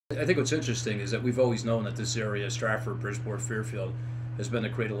I think what's interesting is that we've always known that this area, Stratford, Bridgeport, Fairfield, has been the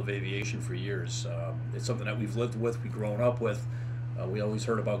cradle of aviation for years. It's something that we've lived with, we've grown up with. We always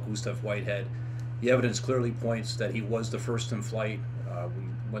heard about Gustave Whitehead. The evidence clearly points that he was the first in flight. We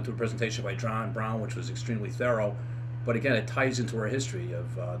went to a presentation by John Brown, which was extremely thorough. But again, it ties into our history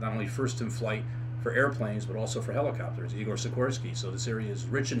of not only first in flight for airplanes, but also for helicopters, Igor Sikorsky. So this area is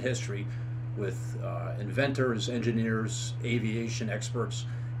rich in history with inventors, engineers, aviation experts.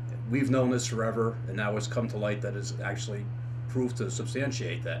 We've known this forever, and now it's come to light that it's actually proof to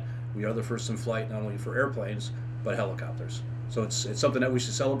substantiate that we are the first in flight, not only for airplanes, but helicopters. So it's something that we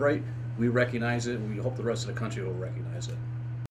should celebrate. We recognize it, and we hope the rest of the country will recognize it.